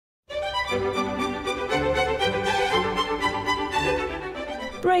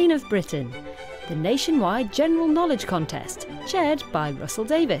Brain of Britain, the nationwide general knowledge contest, chaired by Russell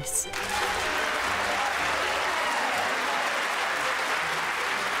Davis.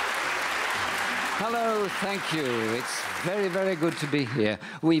 Hello, thank you. It's very, very good to be here.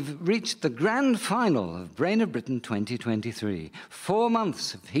 We've reached the grand final of Brain of Britain 2023. 4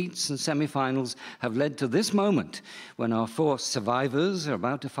 months of heats and semi-finals have led to this moment when our 4 survivors are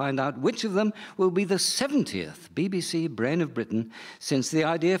about to find out which of them will be the 70th BBC Brain of Britain since the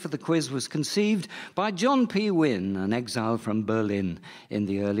idea for the quiz was conceived by John P. Wynne, an exile from Berlin in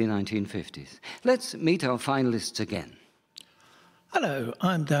the early 1950s. Let's meet our finalists again. Hello,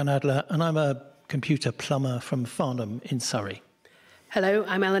 I'm Dan Adler, and I'm a computer plumber from Farnham in Surrey. Hello,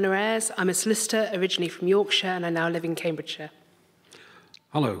 I'm Eleanor Ayres. I'm a solicitor originally from Yorkshire and I now live in Cambridgeshire.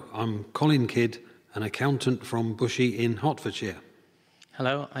 Hello, I'm Colin Kidd, an accountant from Bushey in Hertfordshire.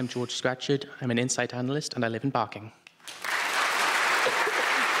 Hello, I'm George Scratcherd. I'm an insight analyst and I live in Barking.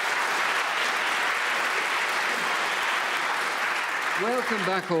 Welcome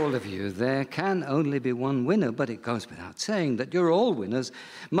back, all of you. There can only be one winner, but it goes without saying that you're all winners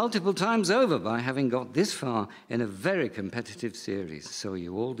multiple times over by having got this far in a very competitive series. So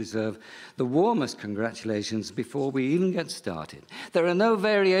you all deserve the warmest congratulations before we even get started. There are no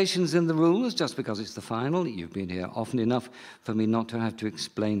variations in the rules just because it's the final. You've been here often enough for me not to have to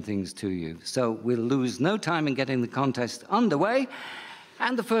explain things to you. So we'll lose no time in getting the contest underway.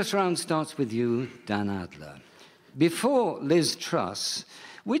 And the first round starts with you, Dan Adler. Before Liz Truss,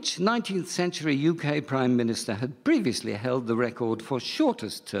 which 19th century UK Prime Minister had previously held the record for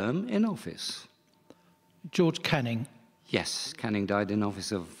shortest term in office? George Canning. Yes, Canning died in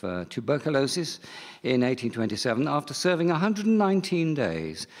office of tuberculosis in 1827 after serving 119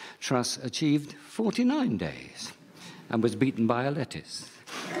 days. Truss achieved 49 days and was beaten by a lettuce.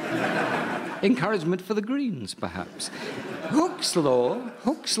 Encouragement for the Greens, perhaps. Hooke's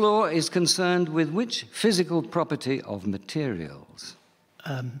law is concerned with which physical property of materials?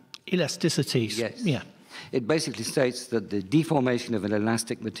 Elasticity. Yes. Yeah. It basically states that the deformation of an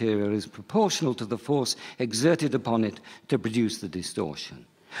elastic material is proportional to the force exerted upon it to produce the distortion.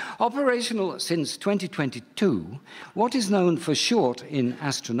 Operational since 2022, what is known for short in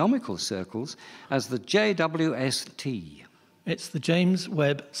astronomical circles as the JWST? It's the James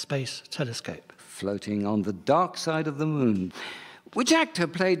Webb Space Telescope. Floating on the dark side of the moon. Which actor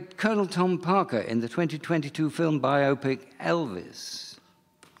played Colonel Tom Parker in the 2022 film biopic Elvis?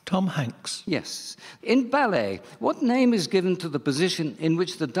 Tom Hanks. Yes. In ballet, what name is given to the position in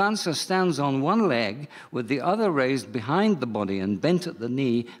which the dancer stands on one leg with the other raised behind the body and bent at the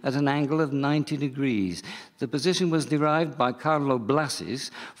knee at an angle of 90 degrees? The position was derived by Carlo Blasis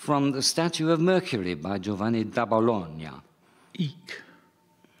from the Statue of Mercury by Giovanni da Bologna. Eek.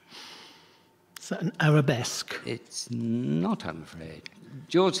 Is that an arabesque? It's not, I'm afraid.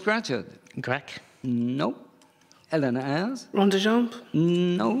 George Scratcherd? Grec. No. Eleanor Ayres? Rond de jambe?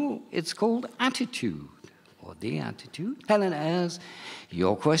 No, it's called attitude, or the attitude. Helen Ayres,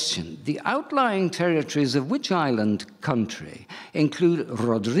 your question. The outlying territories of which island country include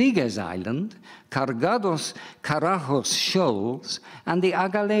Rodriguez Island, Cargados Carajos Shoals, and the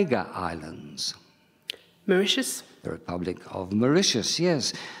Agalega Islands? Mauritius? The Republic of Mauritius,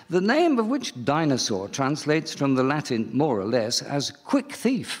 yes. The name of which dinosaur translates from the Latin, more or less, as quick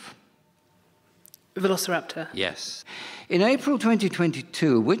thief? Velociraptor? Yes. In April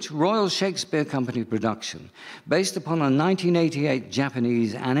 2022, which Royal Shakespeare Company production, based upon a 1988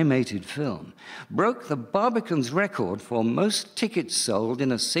 Japanese animated film, broke the Barbican's record for most tickets sold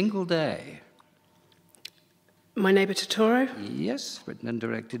in a single day? My Neighbour Totoro? Yes, written and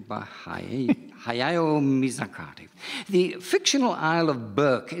directed by Hayao Mizukari. The fictional Isle of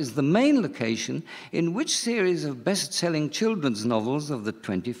Berk is the main location in which series of best-selling children's novels of the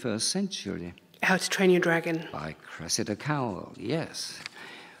 21st century? How to Train Your Dragon? By Cressida Cowell, yes.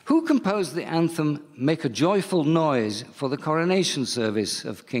 Who composed the anthem Make a Joyful Noise for the coronation service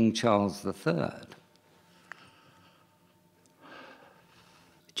of King Charles III?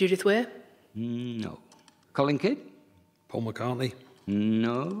 Judith Weir? No. Colin Kidd? Paul McCartney.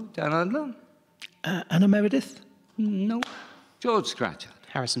 No. Dan Adler? Anna Meredith? No. George Scratcherd?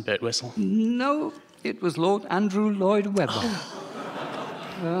 Harrison Birtwistle. No. It was Lord Andrew Lloyd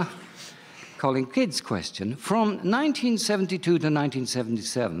Webber. Colin Kidd's question. From 1972 to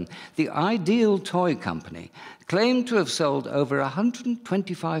 1977, the Ideal Toy Company claimed to have sold over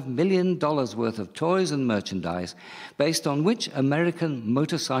 $125 million worth of toys and merchandise based on which American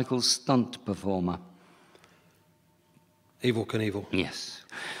motorcycle stunt performer? Evel Knievel. Yes.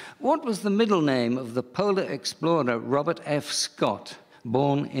 What was the middle name of the polar explorer Robert F. Scott,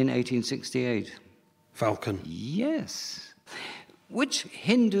 born in 1868? Falcon. Yes. Which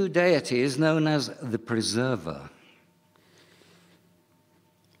Hindu deity is known as the Preserver?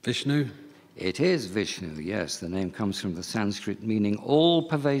 Vishnu. It is Vishnu, yes. The name comes from the Sanskrit meaning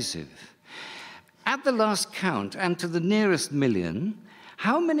all-pervasive. At the last count, and to the nearest million,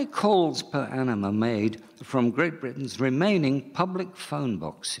 how many calls per annum are made from Great Britain's remaining public phone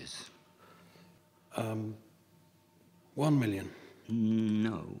boxes? 1 million.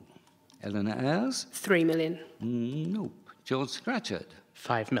 No. Eleanor Ayres? 3 million. Nope. George Scratcherd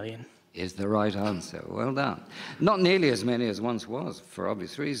 5 million. is the right answer. Well done. Not nearly as many as once was, for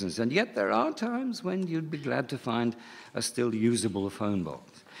obvious reasons, and yet there are times when you'd be glad to find a still usable phone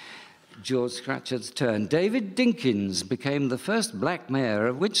box. George Scratcherd's turn. David Dinkins became the first black mayor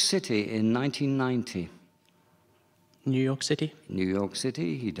of which city in 1990? New York City. New York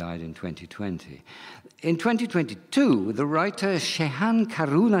City. He died in 2020. In 2022, the writer Shehan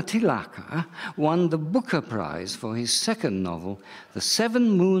Karunatilaka won the Booker Prize for his second novel, The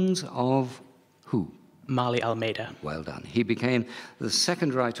Seven Moons of who? Mali Almeida. Well done. He became the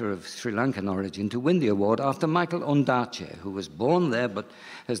second writer of Sri Lankan origin to win the award after Michael Ondaatje, who was born there but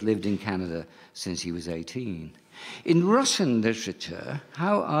has lived in Canada since he was 18. In Russian literature,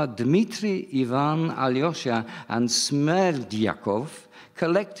 how are Dmitry, Ivan, Alyosha, and Smerdyakov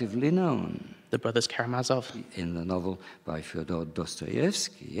collectively known? The Brothers Karamazov. In the novel by Fyodor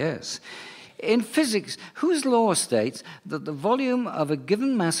Dostoevsky, yes. In physics, whose law states that the volume of a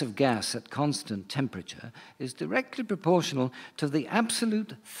given mass of gas at constant temperature is directly proportional to the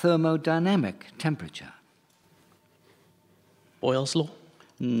absolute thermodynamic temperature? Boyle's Law.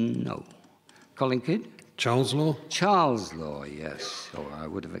 No. Colin Kidd? Charles' Law. Charles' law, yes. Or I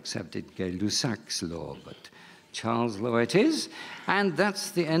would have accepted Gay-Lussac's law, but Charles' law it is. And that's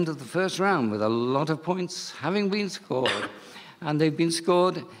the end of the first round, with a lot of points having been scored. And they've been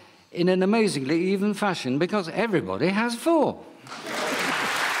scored in an amazingly even fashion because everybody has 4.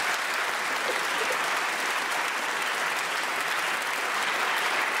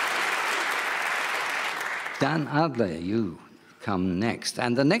 Dan Adler, you come next.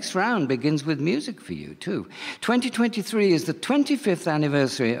 And the next round begins with music for you, too. 2023 is the 25th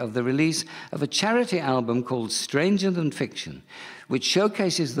anniversary of the release of a charity album called Stranger Than Fiction, which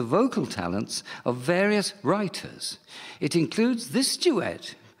showcases the vocal talents of various writers. It includes this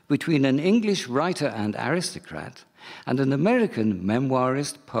duet between an English writer and aristocrat and an American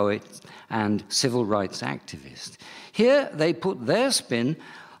memoirist, poet, and civil rights activist. Here they put their spin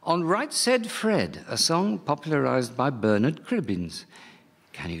on Right Said Fred, a song popularized by Bernard Cribbins.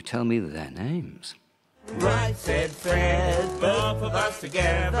 Can you tell me their names? Right said Fred, both of us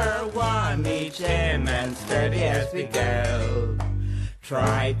together, one each him and steady as we go.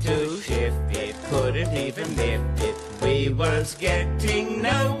 Tried to shift it, couldn't even lift it. We was getting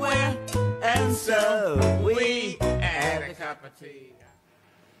nowhere, and so we had a cup of tea.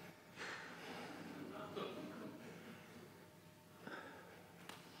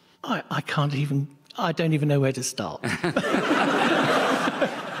 I don't even know where to start.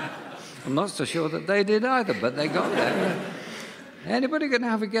 I'm not so sure that they did either, but they got there. Anybody going to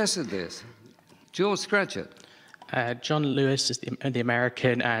have a guess at this? George Scratcherd. John Lewis is the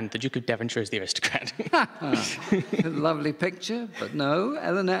American, and the Duke of Devonshire is the aristocrat. Lovely picture, but no.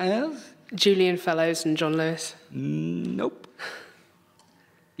 Eleanor Ayres? Julian Fellows and John Lewis. Nope.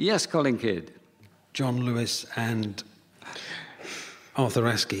 Yes, Colin Kidd. John Lewis and Arthur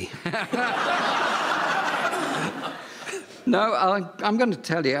Askey. No, I'm going to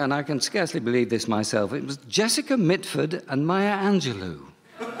tell you, and I can scarcely believe this myself, it was Jessica Mitford and Maya Angelou.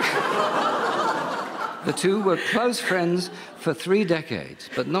 The two were close friends for 3 decades,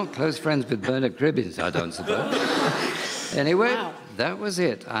 but not close friends with Bernard Cribbins, I don't suppose. Anyway, Wow. That was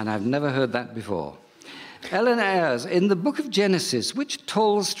it, and I've never heard that before. Eleanor Ayres, in the book of Genesis, which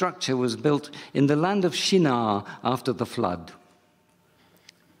tall structure was built in the land of Shinar after the flood?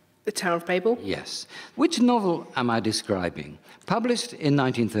 The Tower of Babel. Yes. Which novel am I describing? Published in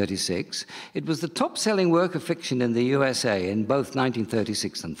 1936, it was the top-selling work of fiction in the USA in both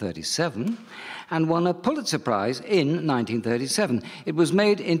 1936 and 37, and won a Pulitzer Prize in 1937. It was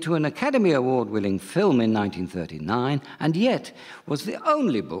made into an Academy Award-winning film in 1939, and yet was the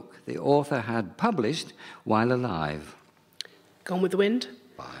only book the author had published while alive. Gone with the Wind.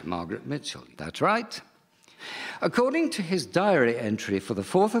 By Margaret Mitchell. That's right. According to his diary entry for the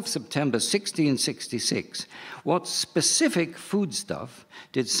 4th of September 1666, what specific foodstuff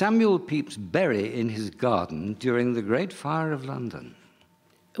did Samuel Pepys bury in his garden during the Great Fire of London?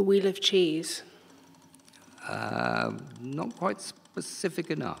 A Wheel of Cheese. Not quite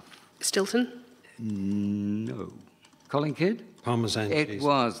specific enough. Stilton. No. Colin Kidd? Parmesan cheese. It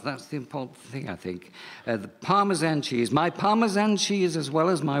was. That's the important thing, I think. The Parmesan cheese. My Parmesan cheese as well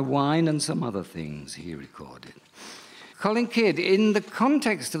as my wine and some other things, he recorded. Colin Kidd, in the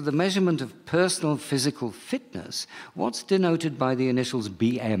context of the measurement of personal physical fitness, what's denoted by the initials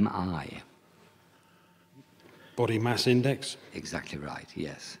BMI? Body mass index. Exactly right,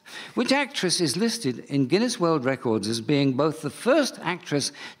 yes. Which actress is listed in Guinness World Records as being both the first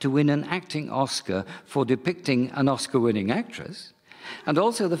actress to win an acting Oscar for depicting an Oscar-winning actress, and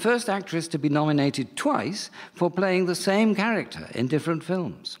also the first actress to be nominated twice for playing the same character in different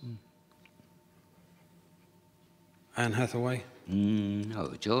films? Anne Hathaway.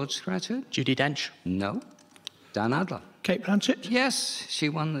 No. George Scratcherd? Judi Dench. No. Dan Adler? Kate Blanchett? Yes, she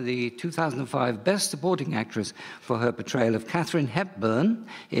won the 2005 Best Supporting Actress for her portrayal of Katharine Hepburn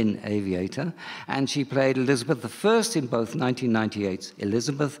in Aviator, and she played Elizabeth I in both 1998's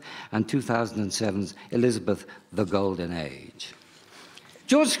Elizabeth and 2007's Elizabeth the Golden Age.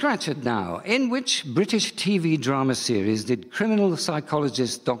 George Scratcherd now. In which British TV drama series did criminal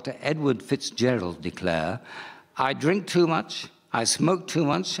psychologist Dr. Edward Fitzgerald declare, "I drink too much, I smoke too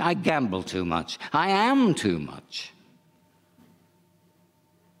much, I gamble too much, I am too much"?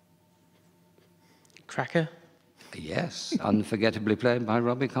 Cracker. Yes, unforgettably played by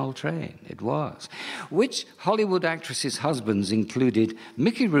Robbie Coltrane. It was. Which Hollywood actresses' husbands included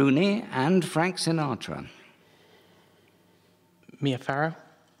Mickey Rooney and Frank Sinatra? Mia Farrow.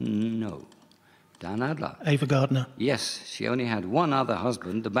 No. Dan Adler? Ava Gardner? Yes, she only had one other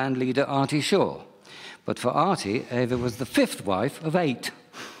husband, the band leader Artie Shaw. But for Artie, Ava was the fifth wife of 8.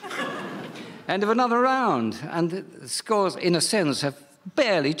 End of another round. And the scores, in a sense, have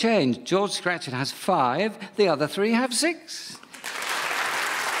barely changed. George Scratcherd has 5, the other 3 have 6.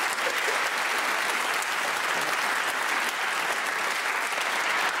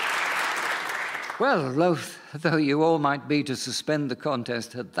 Well, loath though you all might be to suspend the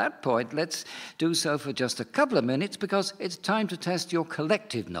contest at that point, let's do so for just a couple of minutes, because it's time to test your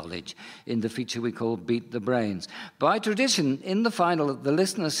collective knowledge in the feature we call Beat the Brains. By tradition, in the final, the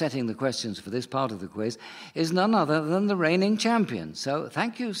listener setting the questions for this part of the quiz is none other than the reigning champion. So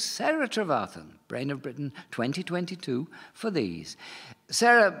thank you, Sarah Trevarthen, Brain of Britain 2022, for these.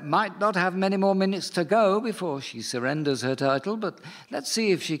 Sarah might not have many more minutes to go before she surrenders her title, but let's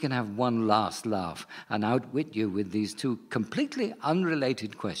see if she can have one last laugh and outwit you with these 2 completely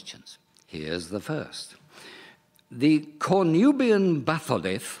unrelated questions. Here's the first. The Cornubian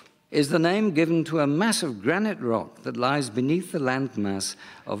batholith is the name given to a mass of granite rock that lies beneath the landmass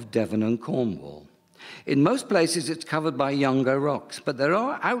of Devon and Cornwall. In most places, it's covered by younger rocks, but there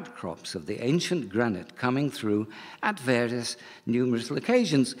are outcrops of the ancient granite coming through at various numerous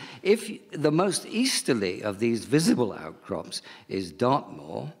occasions. If the most easterly of these visible outcrops is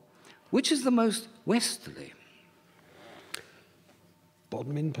Dartmoor, which is the most westerly?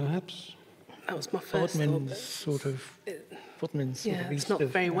 Bodmin, perhaps? That was my first Bodmin's thought. sort of... Bodmin's sort Yeah, of it's east not of,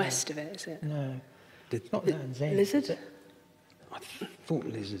 very west of it, is it? No. Did, It's not Land's End. Lizard? is it? I thought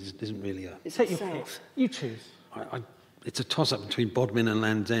Liz isn't really a... It's Take your south. pick. You choose. It's a toss-up between Bodmin and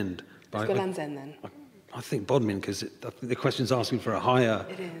Land's End. Let's go Land's End then. I think Bodmin, because the question's asking for a higher...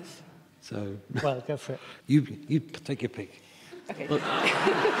 It is. So Well, go for it. you take your pick. Okay.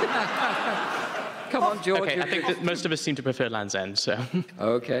 Come on, George. Okay, I think that most of us seem to prefer Land's End, so...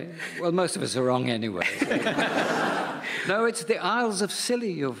 Okay. Well, most of us are wrong anyway. No, it's the Isles of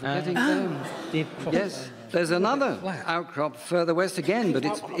Scilly you're forgetting them. Yes. There's another outcrop further west again, but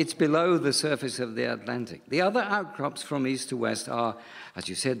it's below the surface of the Atlantic. The other outcrops from east to west are, as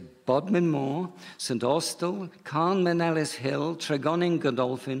you said, Bodmin Moor, St Austell, Carn Menellis Hill, Tregonning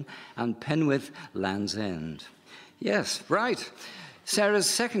Godolphin, and Penwith Land's End. Yes, right. Sarah's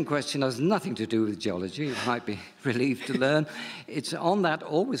second question has nothing to do with geology, you might be relieved to learn. It's on that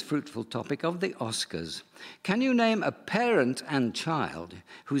always fruitful topic of the Oscars. Can you name a parent and child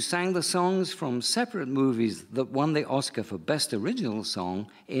who sang the songs from separate movies that won the Oscar for Best Original Song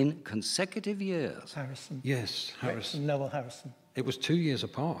in consecutive years? Harrison. Yes, Harrison. Noel Harrison. It was 2 years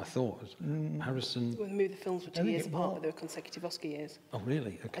apart, I thought. Harrison... Well, maybe the films were 2 years apart, but they were consecutive Oscar years. Oh,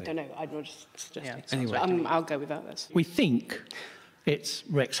 really? Okay. I don't know. I'd not just suggest Yeah, it. anyway. I'll go with that. That's... We think it's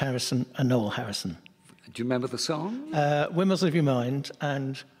Rex Harrison and Noel Harrison. Do you remember the song? Whimmels of Your Mind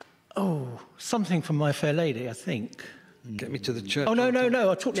and, something from My Fair Lady, I think. Get me to the church. Oh, no,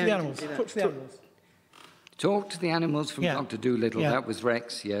 I'll talk to No, the you animals. didn't do that. Talk to the animals. Talk to the Animals from Yeah. Dr. Dolittle. Yeah. That was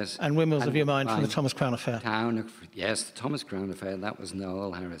Rex, yes. And Whimmels of Your Mind from the Fine. Thomas Crown Affair. Yes, the Thomas Crown Affair, that was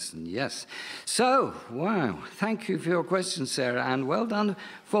Noel Harrison, yes. So, wow, thank you for your question, Sarah, and well done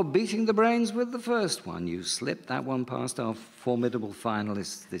for beating the brains with the first one. You slipped that one past our formidable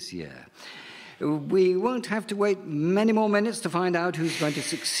finalists this year. We won't have to wait many more minutes to find out who's going to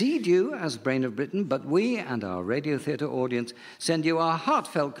succeed you as Brain of Britain, but we and our Radio Theatre audience send you our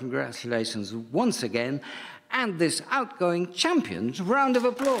heartfelt congratulations once again and this outgoing champion's round of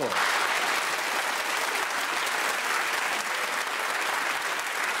applause.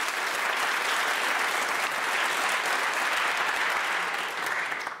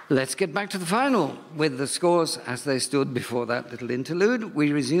 Let's get back to the final. With the scores as they stood before that little interlude,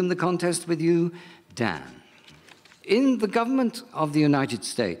 we resume the contest with you, Dan. In the government of the United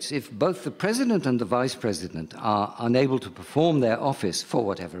States, if both the President and the Vice President are unable to perform their office for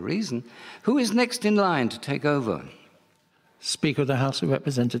whatever reason, who is next in line to take over? Speaker of the House of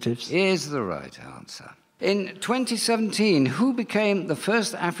Representatives. Is the right answer. In 2017, who became the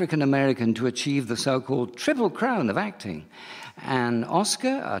first African American to achieve the so-called Triple Crown of acting? An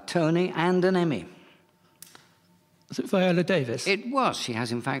Oscar, a Tony, and an Emmy. Was it Viola Davis? It was. She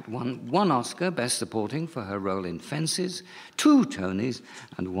has, in fact, won one Oscar, Best Supporting, for her role in Fences, 2 Tonys,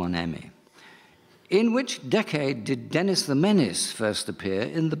 and 1 Emmy. In which decade did Dennis the Menace first appear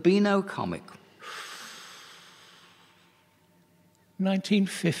in the Beano comic?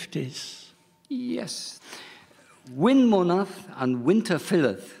 1950s. Yes. Winmonath and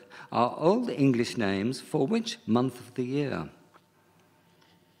Winterfilleth are Old English names for which month of the year?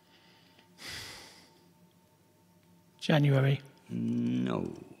 January.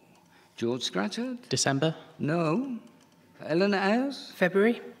 No. George Scratcherd? December? No. Eleanor Ayres?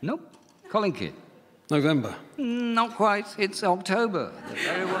 February? Nope. Colin Kidd? November. Not quite. It's October.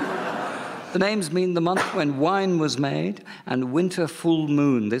 Very well. The names mean the month when wine was made, and winter full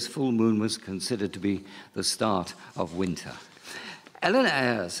moon. This full moon was considered to be the start of winter. Eleanor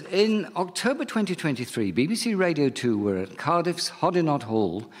Ayres, in October 2023, BBC Radio 2 were at Cardiff's Hoddinott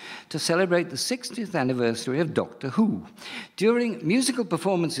Hall to celebrate the 60th anniversary of Doctor Who. During musical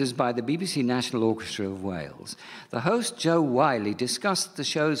performances by the BBC National Orchestra of Wales, the host Joe Wiley discussed the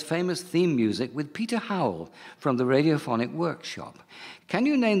show's famous theme music with Peter Howell from the Radiophonic Workshop. Can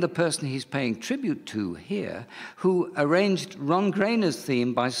you name the person he's paying tribute to here who arranged Ron Grainer's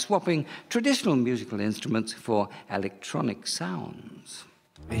theme by swapping traditional musical instruments for electronic sounds?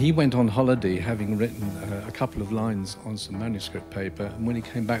 He went on holiday having written a couple of lines on some manuscript paper, and when he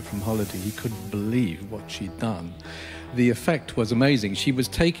came back from holiday, he couldn't believe what she'd done. The effect was amazing. She was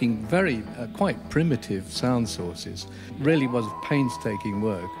taking quite primitive sound sources. Really was painstaking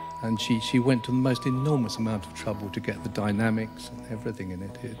work. And she went to the most enormous amount of trouble to get the dynamics and everything in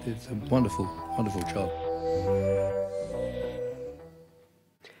it. It's a wonderful, wonderful job.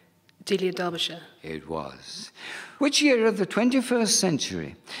 Delia, Derbyshire. It was. Which year of the 21st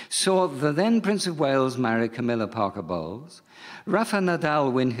century saw the then Prince of Wales marry Camilla Parker Bowles, Rafa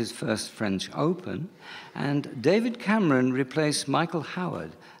Nadal win his first French Open, and David Cameron replace Michael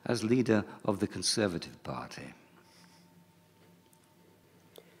Howard as leader of the Conservative Party?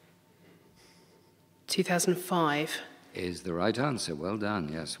 2005. Is the right answer. Well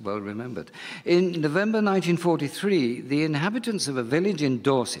done, yes, well remembered. In November 1943, the inhabitants of a village in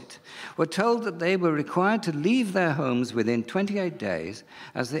Dorset were told that they were required to leave their homes within 28 days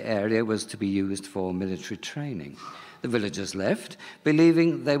as the area was to be used for military training. The villagers left,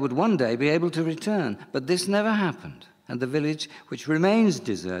 believing they would one day be able to return, but this never happened, and the village, which remains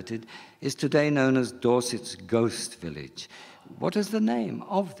deserted, is today known as Dorset's Ghost Village. What is the name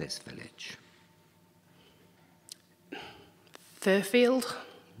of this village? Fairfield?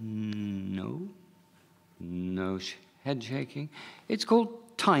 No. No head shaking. It's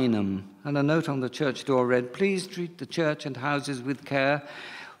called Tyneham, and a note on the church door read, "Please treat the church and houses with care.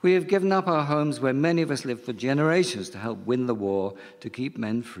 We have given up our homes where many of us lived for generations to help win the war, to keep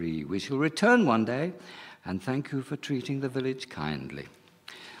men free. We shall return one day, and thank you for treating the village kindly."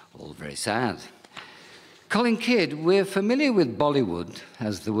 All very sad. Colin Kidd, we're familiar with Bollywood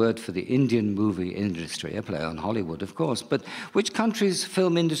as the word for the Indian movie industry, a play on Hollywood, of course, but which country's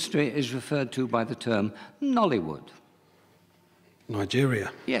film industry is referred to by the term Nollywood?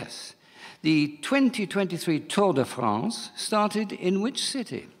 Nigeria. Yes. The 2023 Tour de France started in which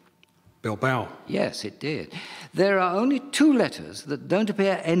city? Bilbao. Yes, it did. There are only 2 letters that don't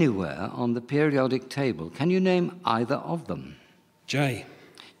appear anywhere on the periodic table. Can you name either of them? J.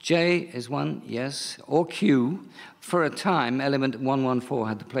 J is one, yes, or Q. For a time, element 114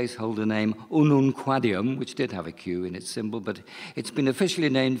 had the placeholder name Ununquadium, which did have a Q in its symbol, but it's been officially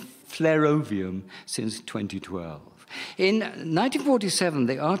named Flerovium since 2012. In 1947,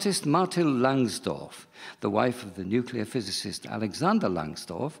 the artist Martil Langsdorff, the wife of the nuclear physicist Alexander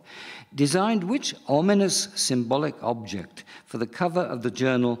Langsdorff, designed which ominous symbolic object for the cover of the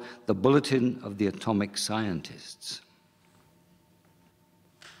journal The Bulletin of the Atomic Scientists?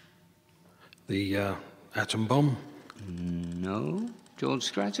 The atom bomb? No. George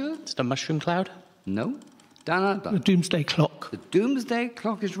Scratcherd? It's the mushroom cloud? No. Dan Adler? The Doomsday Clock. The Doomsday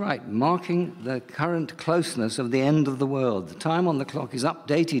Clock is right, marking the current closeness of the end of the world. The time on the clock is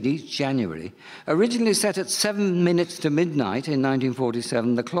updated each January. Originally set at 7 minutes to midnight in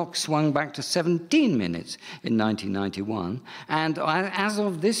 1947, the clock swung back to 17 minutes in 1991, and as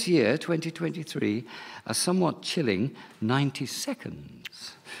of this year, 2023, a somewhat chilling 90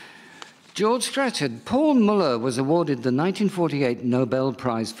 seconds. George Scratcherd, Paul Muller was awarded the 1948 Nobel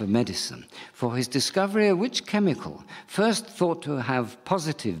Prize for Medicine for his discovery of which chemical, first thought to have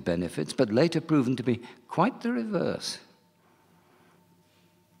positive benefits, but later proven to be quite the reverse.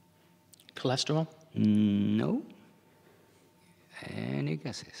 Cholesterol? No. Any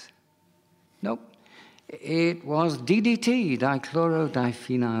guesses? Nope. It was DDT,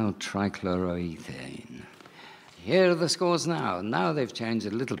 dichlorodiphenyl trichloroethane. Here are the scores now. Now they've changed a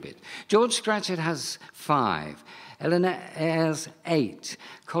little bit. George Scratcherd has 5. Eleanor Ayres 8.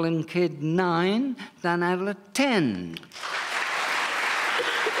 Colin Kidd 9. Dan Adler 10.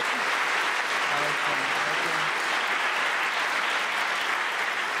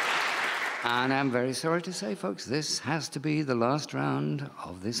 And I'm very sorry to say, folks, this has to be the last round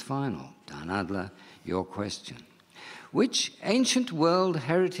of this final. Dan Adler, your question. Which ancient World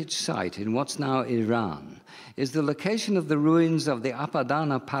Heritage Site in what's now Iran is the location of the ruins of the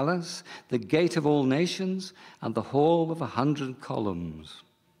Apadana Palace, the Gate of All Nations, and the Hall of 100 Columns?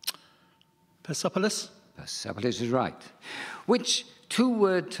 Persepolis? Persepolis is right. Which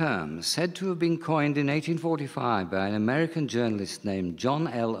two-word term, said to have been coined in 1845 by an American journalist named John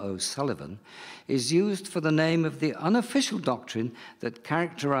L. O'Sullivan, is used for the name of the unofficial doctrine that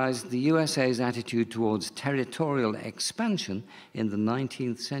characterized the USA's attitude towards territorial expansion in the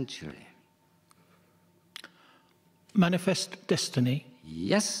 19th century? Manifest Destiny?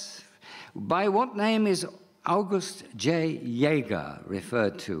 Yes. By what name is August J. Jaeger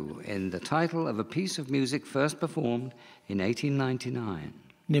referred to in the title of a piece of music first performed in 1899?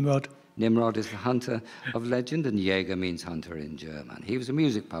 Nimrod? Nimrod is the hunter of legend, and Jaeger means hunter in German. He was a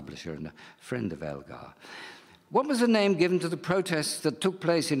music publisher and a friend of Elgar. What was the name given to the protests that took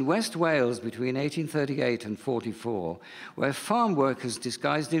place in West Wales between 1838 and 44, where farm workers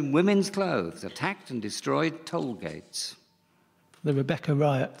disguised in women's clothes attacked and destroyed toll gates? The Rebecca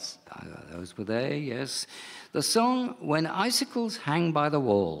Riots? Those were they, yes. The song When Icicles Hang by the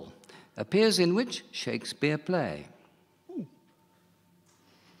Wall appears in which Shakespeare play?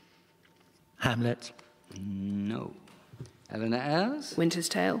 Hamlet? No. Eleanor Ayres? Winter's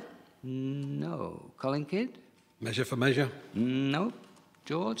Tale. No. Colin Kidd? Measure for Measure? No.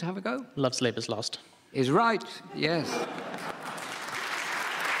 George, have a go? Love's Labour's Lost. Is right, yes.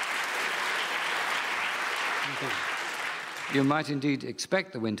 You might indeed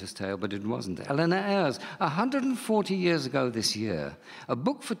expect The Winter's Tale, but it wasn't. Eleanor Ayres, 140 years ago this year, a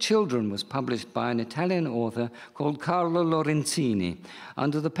book for children was published by an Italian author called Carlo Lorenzini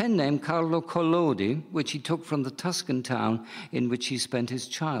under the pen name Carlo Collodi, which he took from the Tuscan town in which he spent his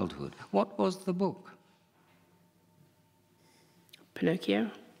childhood. What was the book?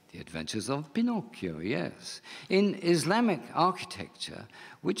 Pinocchio. The Adventures of Pinocchio, yes. In Islamic architecture,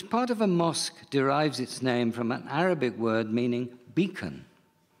 which part of a mosque derives its name from an Arabic word meaning beacon?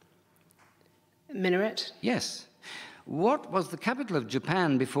 Minaret. Yes. What was the capital of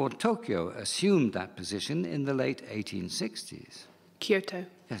Japan before Tokyo assumed that position in the late 1860s? Kyoto.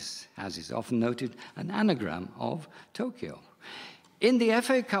 Yes, as is often noted, an anagram of Tokyo. In the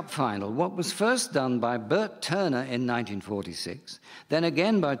FA Cup final, what was first done by Bert Turner in 1946, then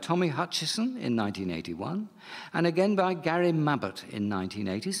again by Tommy Hutchison in 1981, and again by Gary Mabbott in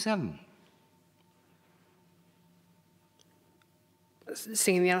 1987?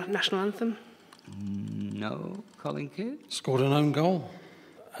 Singing the national anthem. No. Colin Kidd? Scored an own goal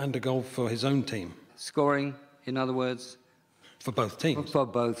and a goal for his own team. Scoring, in other words? For both teams. For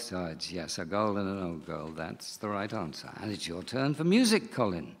both sides, yes. A goal and an own goal. That's the right answer. And it's your turn for music,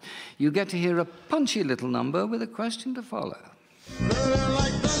 Colin. You get to hear a punchy little number with a question to follow.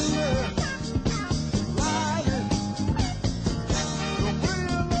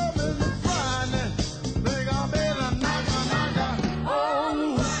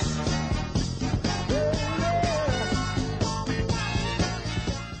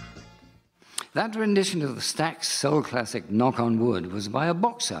 That rendition of the Stax soul classic Knock on Wood was by a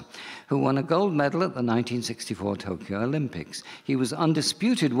boxer who won a gold medal at the 1964 Tokyo Olympics. He was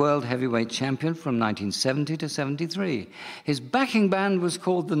undisputed world heavyweight champion from 1970 to 73. His backing band was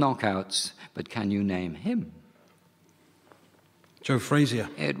called the Knockouts, but can you name him? Joe Frazier.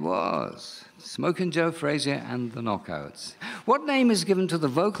 It was. Smokin' Joe Frazier and the Knockouts. What name is given to the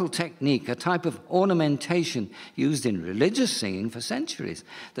vocal technique, a type of ornamentation used in religious singing for centuries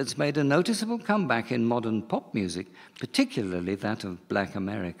that's made a noticeable comeback in modern pop music, particularly that of Black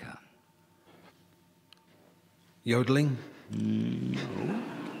America? Yodeling? No.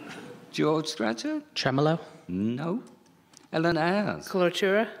 George Scratcherd? Tremolo? No. Eleanor Ayres?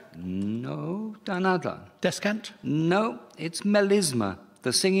 Coloratura? No. Dan Adler? Descant? No, it's melisma,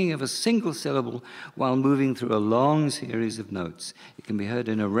 the singing of a single syllable while moving through a long series of notes. It can be heard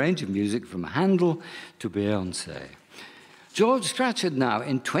in a range of music from Handel to Beyoncé. George Scratcherd now,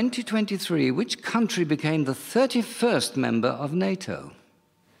 in 2023, which country became the 31st member of NATO?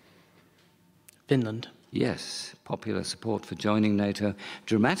 Finland? Yes, popular support for joining NATO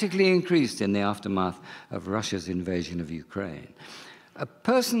dramatically increased in the aftermath of Russia's invasion of Ukraine. A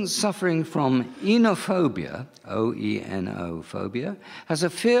person suffering from enophobia, O-E-N-O phobia, has a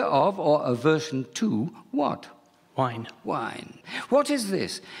fear of or aversion to what? Wine? Wine. What is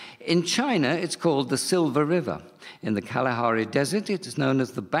this? In China, it's called the Silver River. In the Kalahari Desert, it is known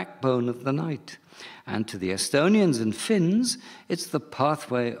as the backbone of the night. And to the Estonians and Finns, it's the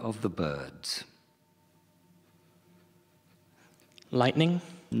pathway of the birds. Lightning?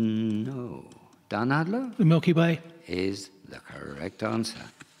 No. Dan Adler? The Milky Way? Is the correct answer.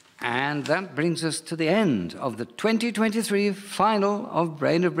 And that brings us to the end of the 2023 final of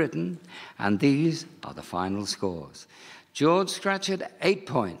Brain of Britain, and these are the final scores. George Scratcherd, 8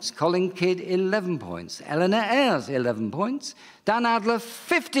 points. Colin Kidd, 11 points. Eleanor Ayres, 11 points. Dan Adler,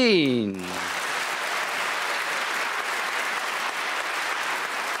 15.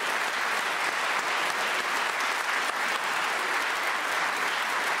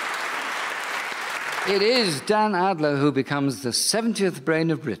 It is Dan Adler who becomes the 70th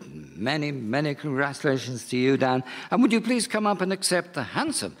Brain of Britain. Many, many congratulations to you, Dan. And would you please come up and accept the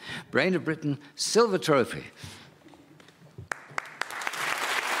handsome Brain of Britain Silver Trophy?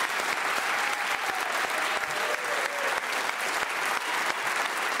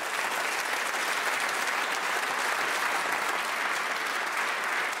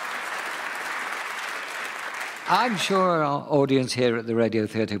 I'm sure our audience here at the Radio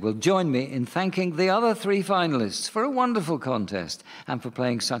Theatre will join me in thanking the other 3 finalists for a wonderful contest and for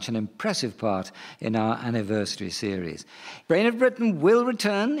playing such an impressive part in our anniversary series. Brain of Britain will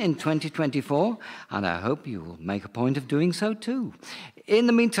return in 2024, and I hope you will make a point of doing so too. In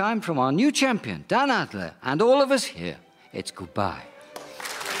the meantime, from our new champion, Dan Adler, and all of us here, it's goodbye.